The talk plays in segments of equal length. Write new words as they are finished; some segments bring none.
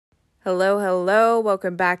Hello, hello.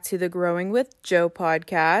 Welcome back to the Growing with Joe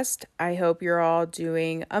podcast. I hope you're all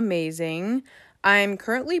doing amazing. I'm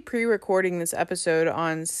currently pre-recording this episode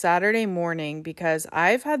on Saturday morning because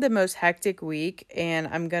I've had the most hectic week and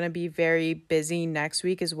I'm going to be very busy next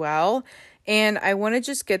week as well. And I want to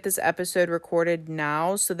just get this episode recorded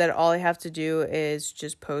now so that all I have to do is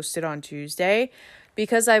just post it on Tuesday,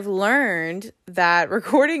 because I've learned that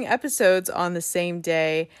recording episodes on the same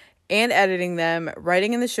day and editing them,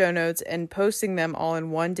 writing in the show notes, and posting them all in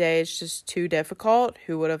one day is just too difficult.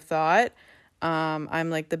 Who would have thought? I'm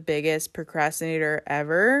like the biggest procrastinator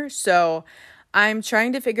ever. So I'm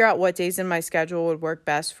trying to figure out what days in my schedule would work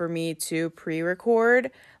best for me to pre-record.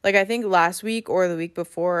 Like I think last week or the week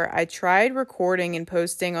before, I tried recording and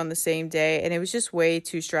posting on the same day, and it was just way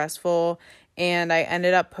too stressful. And I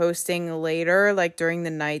ended up posting later, like during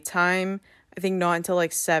the nighttime. I think not until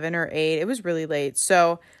like 7 or 8. It was really late.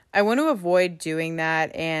 So I want to avoid doing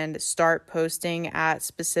that and start posting at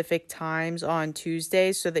specific times on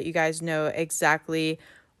Tuesdays so that you guys know exactly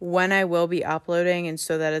when I will be uploading and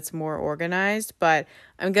so that it's more organized. But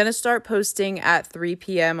I'm going to start posting at 3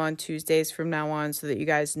 p.m. on Tuesdays from now on so that you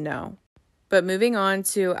guys know. But moving on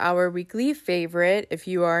to our weekly favorite, if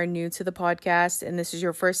you are new to the podcast and this is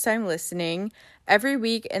your first time listening, every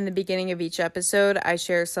week in the beginning of each episode, I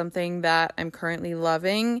share something that I'm currently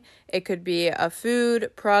loving. It could be a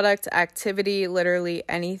food, product, activity, literally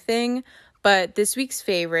anything. But this week's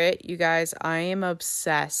favorite, you guys, I am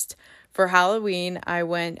obsessed. For Halloween, I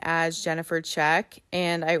went as Jennifer Check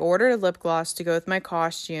and I ordered a lip gloss to go with my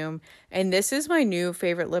costume. And this is my new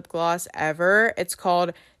favorite lip gloss ever. It's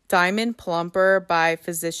called Diamond Plumper by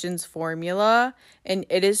Physicians Formula, and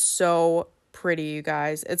it is so pretty, you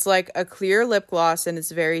guys. It's like a clear lip gloss and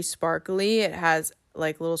it's very sparkly. It has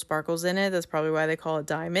like little sparkles in it. That's probably why they call it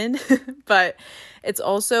diamond. But it's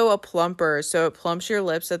also a plumper, so it plumps your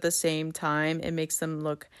lips at the same time. It makes them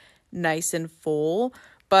look nice and full.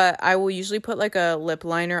 But I will usually put like a lip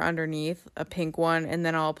liner underneath, a pink one, and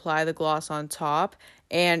then I'll apply the gloss on top.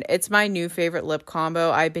 And it's my new favorite lip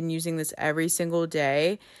combo. I've been using this every single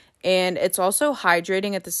day. And it's also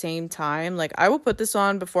hydrating at the same time. Like I will put this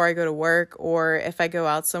on before I go to work or if I go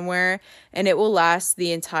out somewhere, and it will last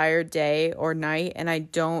the entire day or night. And I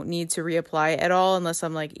don't need to reapply it at all unless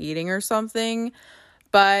I'm like eating or something.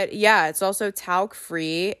 But yeah, it's also talc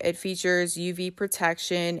free. It features UV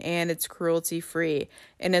protection and it's cruelty free.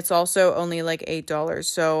 And it's also only like $8.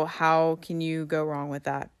 So how can you go wrong with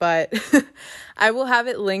that? But I will have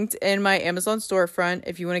it linked in my Amazon storefront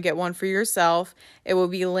if you want to get one for yourself. It will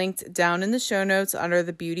be linked down in the show notes under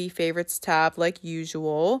the beauty favorites tab like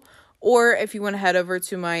usual. Or if you want to head over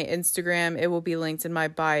to my Instagram, it will be linked in my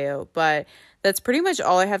bio. But that's pretty much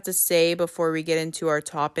all I have to say before we get into our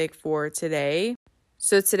topic for today.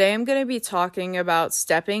 So today I'm going to be talking about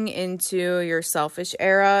stepping into your selfish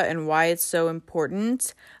era and why it's so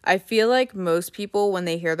important. I feel like most people, when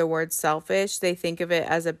they hear the word selfish, they think of it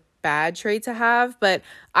as a bad trait to have. But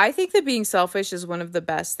I think that being selfish is one of the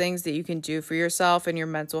best things that you can do for yourself and your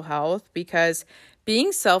mental health, because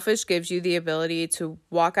being selfish gives you the ability to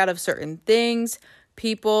walk out of certain things,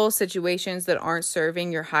 people, situations that aren't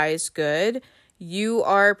serving your highest good. You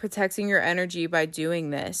are protecting your energy by doing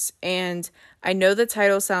this. And I know the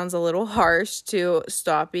title sounds a little harsh to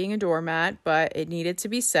stop being a doormat, but it needed to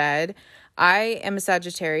be said. I am a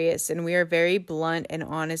Sagittarius and we are very blunt and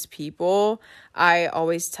honest people. I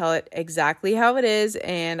always tell it exactly how it is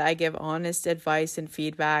and I give honest advice and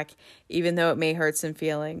feedback, even though it may hurt some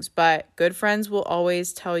feelings. But good friends will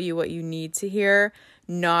always tell you what you need to hear,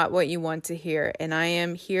 not what you want to hear. And I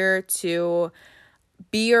am here to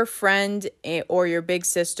be your friend or your big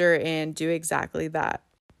sister and do exactly that.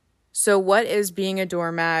 So what is being a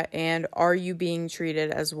doormat, and are you being treated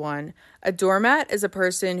as one? A doormat is a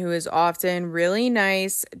person who is often really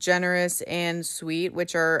nice, generous, and sweet,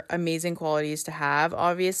 which are amazing qualities to have,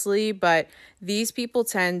 obviously, but these people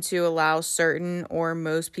tend to allow certain or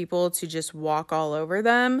most people to just walk all over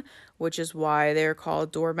them, which is why they're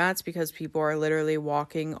called doormats, because people are literally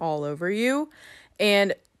walking all over you.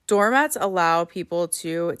 And doormats allow people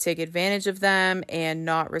to take advantage of them and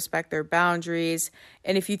not respect their boundaries.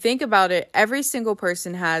 And if you think about it, every single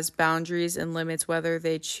person has boundaries and limits, whether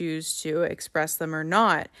they choose to express them or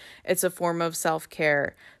not. It's a form of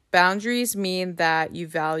self-care. Boundaries mean that you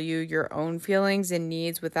value your own feelings and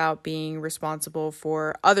needs without being responsible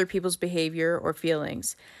for other people's behavior or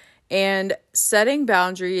feelings. And setting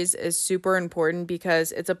boundaries is super important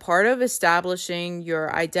because it's a part of establishing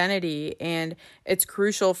your identity, and it's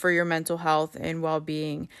crucial for your mental health and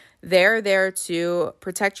well-being. They're there to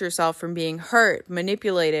protect yourself from being hurt,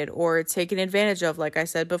 manipulated, or taken advantage of, like I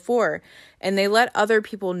said before. And they let other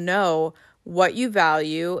people know what you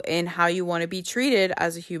value and how you want to be treated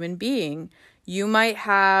as a human being. You might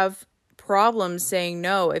have problems saying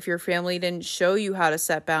no if your family didn't show you how to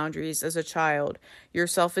set boundaries as a child. Your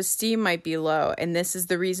self-esteem might be low, and this is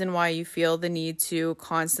the reason why you feel the need to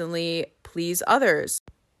constantly please others.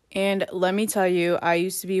 And let me tell you, I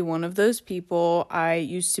used to be one of those people. I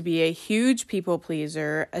used to be a huge people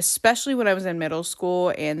pleaser, especially when I was in middle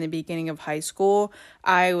school and the beginning of high school.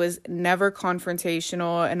 I was never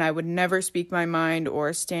confrontational, and I would never speak my mind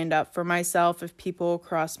or stand up for myself if people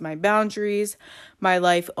crossed my boundaries. My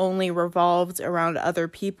life only revolved around other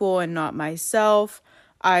people and not myself.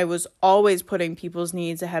 I was always putting people's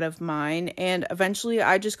needs ahead of mine, and eventually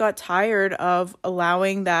I just got tired of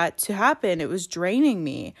allowing that to happen. It was draining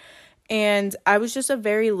me, and I was just a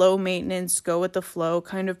very low maintenance, go with the flow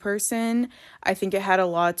kind of person. I think it had a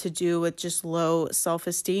lot to do with just low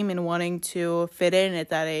self-esteem and wanting to fit in at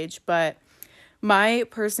that age, but my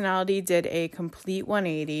personality did a complete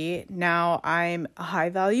 180. Now I'm a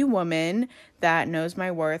high-value woman that knows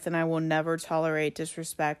my worth, and I will never tolerate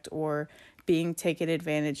disrespect or being taken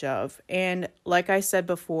advantage of. And like I said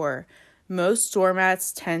before, most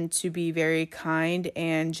doormats tend to be very kind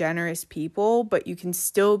and generous people, but you can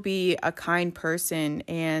still be a kind person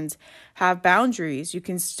and have boundaries. You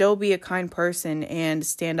can still be a kind person and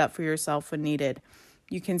stand up for yourself when needed.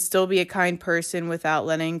 You can still be a kind person without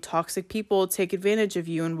letting toxic people take advantage of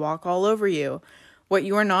you and walk all over you. What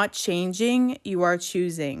you are not changing, you are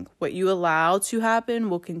choosing. What you allow to happen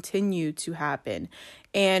will continue to happen.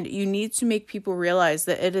 And you need to make people realize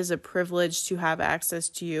that it is a privilege to have access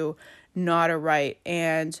to you, not a right.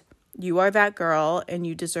 And you are that girl, and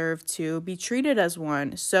you deserve to be treated as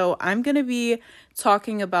one. So I'm going to be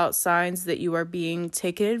talking about signs that you are being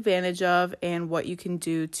taken advantage of and what you can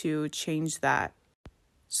do to change that.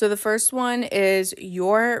 So the first one is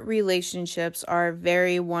your relationships are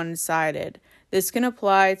very one-sided. This can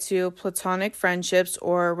apply to platonic friendships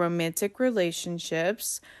or romantic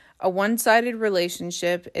relationships. A one-sided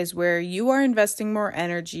relationship is where you are investing more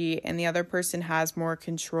energy and the other person has more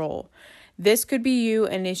control. This could be you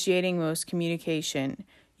initiating most communication.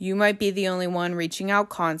 You might be the only one reaching out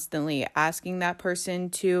constantly, asking that person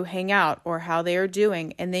to hang out or how they are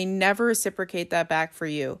doing, and they never reciprocate that back for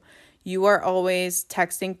you. You are always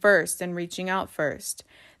texting first and reaching out first.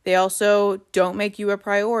 They also don't make you a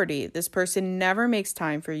priority. This person never makes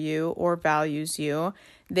time for you or values you.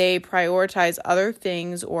 They prioritize other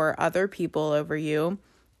things or other people over you.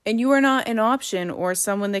 And you are not an option or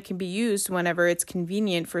someone that can be used whenever it's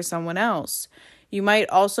convenient for someone else. You might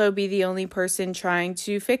also be the only person trying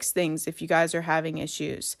to fix things if you guys are having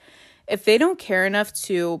issues. If they don't care enough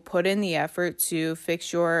to put in the effort to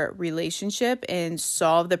fix your relationship and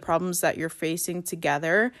solve the problems that you're facing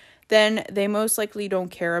together, then they most likely don't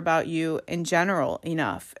care about you in general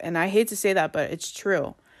enough. And I hate to say that, but it's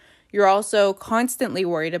true. You're also constantly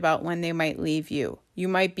worried about when they might leave you. You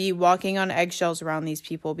might be walking on eggshells around these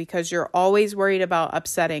people because you're always worried about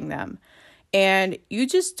upsetting them. And you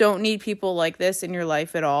just don't need people like this in your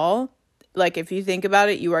life at all. Like, if you think about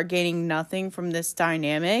it, you are gaining nothing from this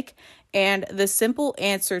dynamic. And the simple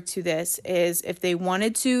answer to this is if they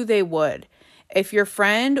wanted to, they would. If your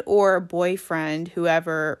friend or boyfriend,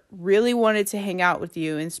 whoever, really wanted to hang out with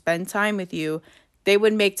you and spend time with you, they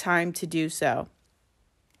would make time to do so.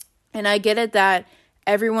 And I get it that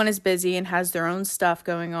everyone is busy and has their own stuff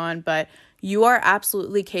going on, but you are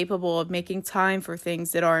absolutely capable of making time for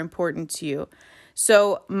things that are important to you.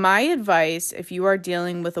 So my advice, if you are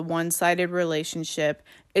dealing with a one-sided relationship,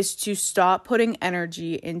 is to stop putting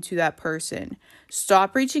energy into that person.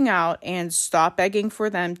 Stop reaching out and stop begging for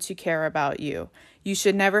them to care about you. You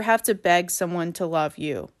should never have to beg someone to love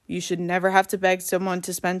you. You should never have to beg someone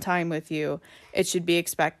to spend time with you. It should be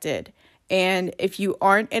expected. And if you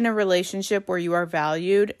aren't in a relationship where you are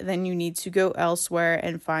valued, then you need to go elsewhere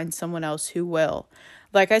and find someone else who will.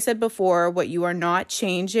 Like I said before, what you are not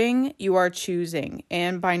changing, you are choosing.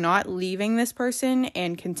 And by not leaving this person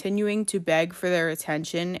and continuing to beg for their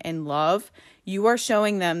attention and love, you are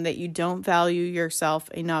showing them that you don't value yourself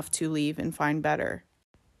enough to leave and find better.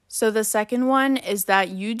 So the second one is that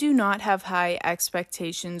you do not have high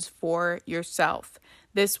expectations for yourself.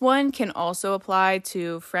 This one can also apply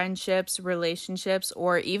to friendships, relationships,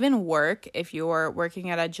 or even work if you're working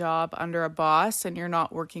at a job under a boss and you're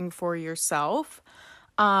not working for yourself.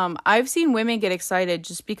 I've seen women get excited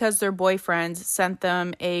just because their boyfriends sent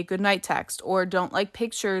them a goodnight text or don't like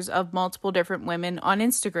pictures of multiple different women on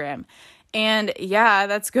Instagram. And yeah,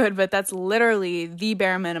 that's good, but that's literally the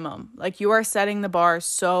bare minimum. Like, you are setting the bar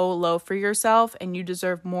so low for yourself and you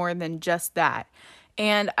deserve more than just that.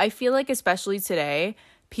 And I feel like, especially today,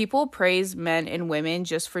 people praise men and women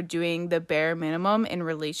just for doing the bare minimum in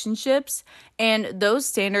relationships, and those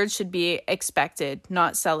standards should be expected,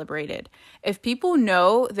 not celebrated. If people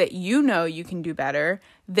know that you can do better,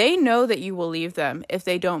 they know that you will leave them if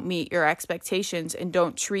they don't meet your expectations and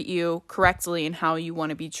don't treat you correctly in how you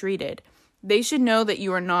want to be treated. They should know that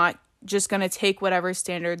you are not just going to take whatever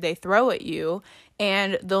standard they throw at you,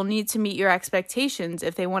 and they'll need to meet your expectations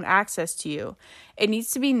if they want access to you. It needs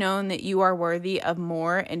to be known that you are worthy of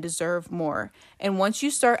more and deserve more. And once you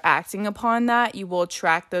start acting upon that, you will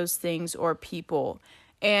attract those things or people.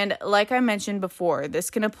 And like I mentioned before,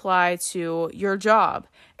 this can apply to your job.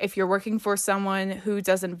 If you're working for someone who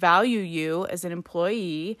doesn't value you as an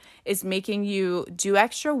employee, is making you do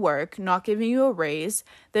extra work, not giving you a raise,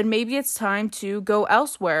 then maybe it's time to go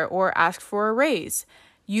elsewhere or ask for a raise.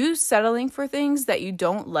 You settling for things that you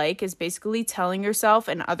don't like is basically telling yourself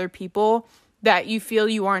and other people that you feel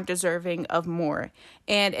you aren't deserving of more.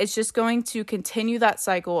 And it's just going to continue that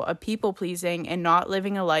cycle of people pleasing and not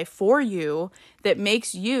living a life for you that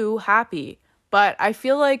makes you happy. But I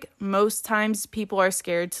feel like most times people are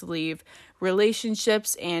scared to leave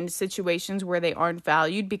relationships and situations where they aren't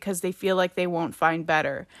valued because they feel like they won't find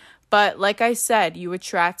better. But like I said, you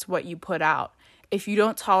attract what you put out. If you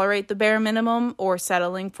don't tolerate the bare minimum or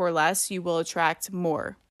settling for less, you will attract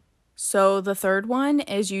more. So the third one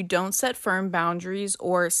is you don't set firm boundaries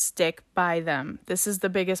or stick by them. This is the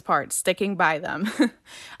biggest part, sticking by them.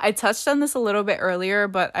 I touched on this a little bit earlier,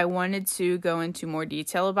 but I wanted to go into more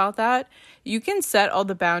detail about that. You can set all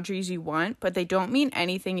the boundaries you want, but they don't mean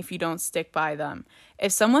anything if you don't stick by them.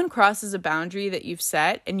 If someone crosses a boundary that you've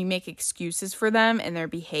set and you make excuses for them and their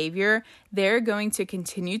behavior, they're going to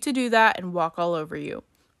continue to do that and walk all over you.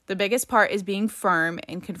 The biggest part is being firm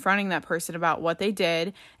and confronting that person about what they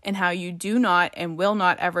did and how you do not and will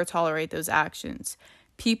not ever tolerate those actions.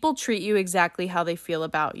 People treat you exactly how they feel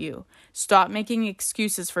about you. Stop making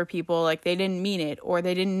excuses for people like they didn't mean it or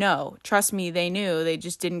they didn't know. Trust me, they knew, they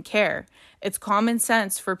just didn't care. It's common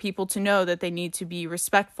sense for people to know that they need to be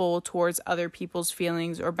respectful towards other people's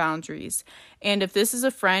feelings or boundaries. And if this is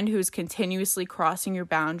a friend who is continuously crossing your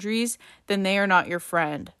boundaries, then they are not your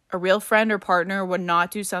friend. A real friend or partner would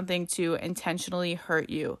not do something to intentionally hurt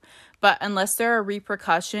you. But unless there are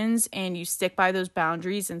repercussions and you stick by those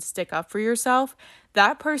boundaries and stick up for yourself,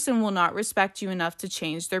 that person will not respect you enough to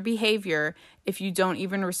change their behavior if you don't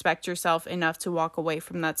even respect yourself enough to walk away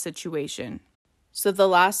from that situation. So the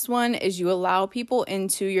last one is you allow people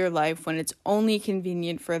into your life when it's only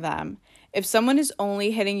convenient for them. If someone is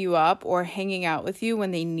only hitting you up or hanging out with you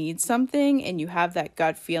when they need something and you have that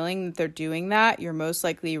gut feeling that they're doing that, you're most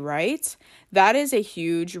likely right. That is a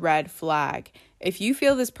huge red flag. If you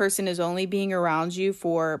feel this person is only being around you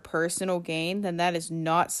for personal gain, then that is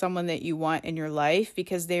not someone that you want in your life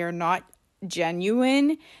because they are not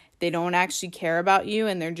genuine. They don't actually care about you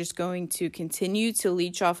and they're just going to continue to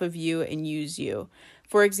leech off of you and use you.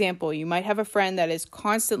 For example, you might have a friend that is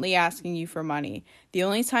constantly asking you for money. The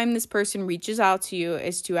only time this person reaches out to you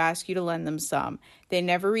is to ask you to lend them some. They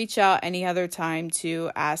never reach out any other time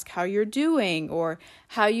to ask how you're doing or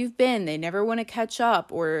how you've been. They never want to catch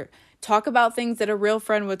up or talk about things that a real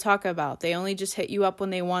friend would talk about. They only just hit you up when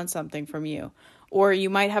they want something from you. Or you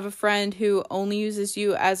might have a friend who only uses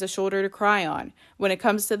you as a shoulder to cry on. When it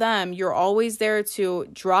comes to them, you're always there to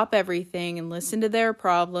drop everything and listen to their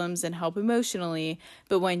problems and help emotionally.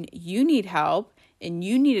 But when you need help and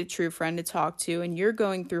you need a true friend to talk to and you're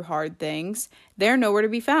going through hard things, they're nowhere to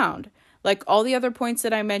be found. Like all the other points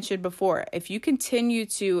that I mentioned before, if you continue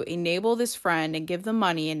to enable this friend and give them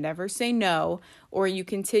money and never say no, or you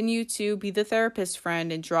continue to be the therapist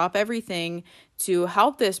friend and drop everything to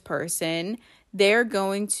help this person, they're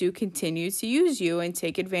going to continue to use you and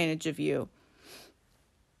take advantage of you.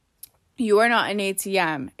 You are not an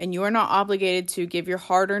ATM, and you are not obligated to give your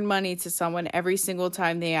hard-earned money to someone every single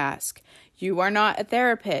time they ask. You are not a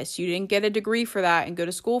therapist. You didn't get a degree for that and go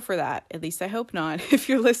to school for that. At least I hope not, if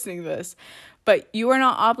you're listening to this. But you are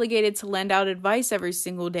not obligated to lend out advice every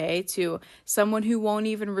single day to someone who won't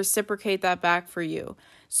even reciprocate that back for you.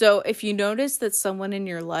 So if you notice that someone in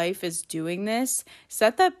your life is doing this,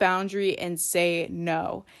 set that boundary and say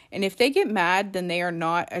no. And if they get mad, then they are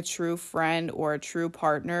not a true friend or a true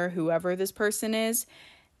partner, whoever this person is.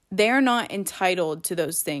 They're not entitled to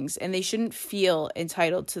those things, and they shouldn't feel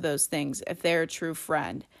entitled to those things if they're a true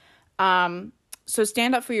friend. So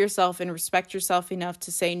stand up for yourself and respect yourself enough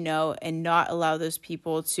to say no and not allow those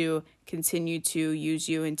people to continue to use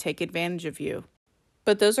you and take advantage of you.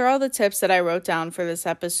 But those are all the tips that I wrote down for this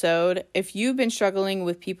episode. If you've been struggling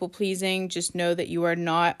with people pleasing, just know that you are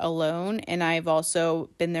not alone. And I've also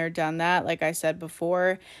been there, done that. Like I said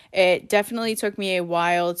before, it definitely took me a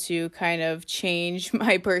while to kind of change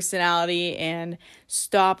my personality and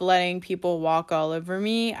stop letting people walk all over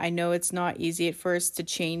me. I know it's not easy at first to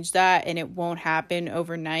change that, and it won't happen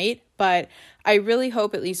overnight. But I really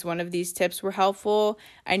hope at least one of these tips were helpful.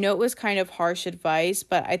 I know it was kind of harsh advice,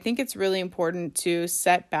 but I think it's really important to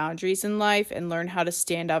set boundaries in life and learn how to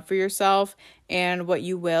stand up for yourself and what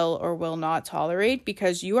you will or will not tolerate,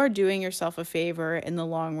 because you are doing yourself a favor in the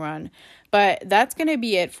long run. But that's going to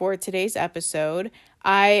be it for today's episode.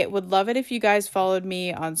 I would love it if you guys followed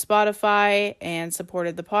me on Spotify and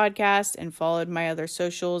supported the podcast and followed my other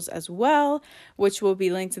socials as well, which will be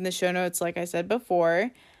linked in the show notes, like I said before.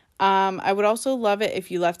 I would also love it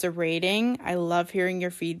if you left a rating. I love hearing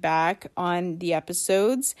your feedback on the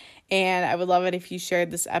episodes, and I would love it if you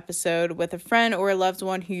shared this episode with a friend or a loved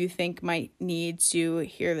one who you think might need to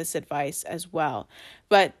hear this advice as well.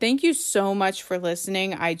 But thank you so much for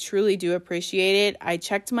listening. I truly do appreciate it. I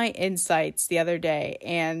checked my insights the other day,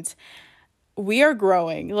 and we are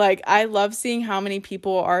growing. Like, I love seeing how many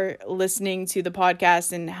people are listening to the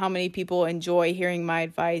podcast and how many people enjoy hearing my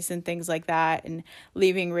advice and things like that and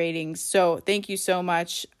leaving ratings. So thank you so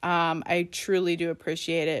much. I truly do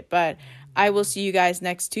appreciate it. But I will see you guys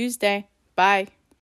next Tuesday. Bye.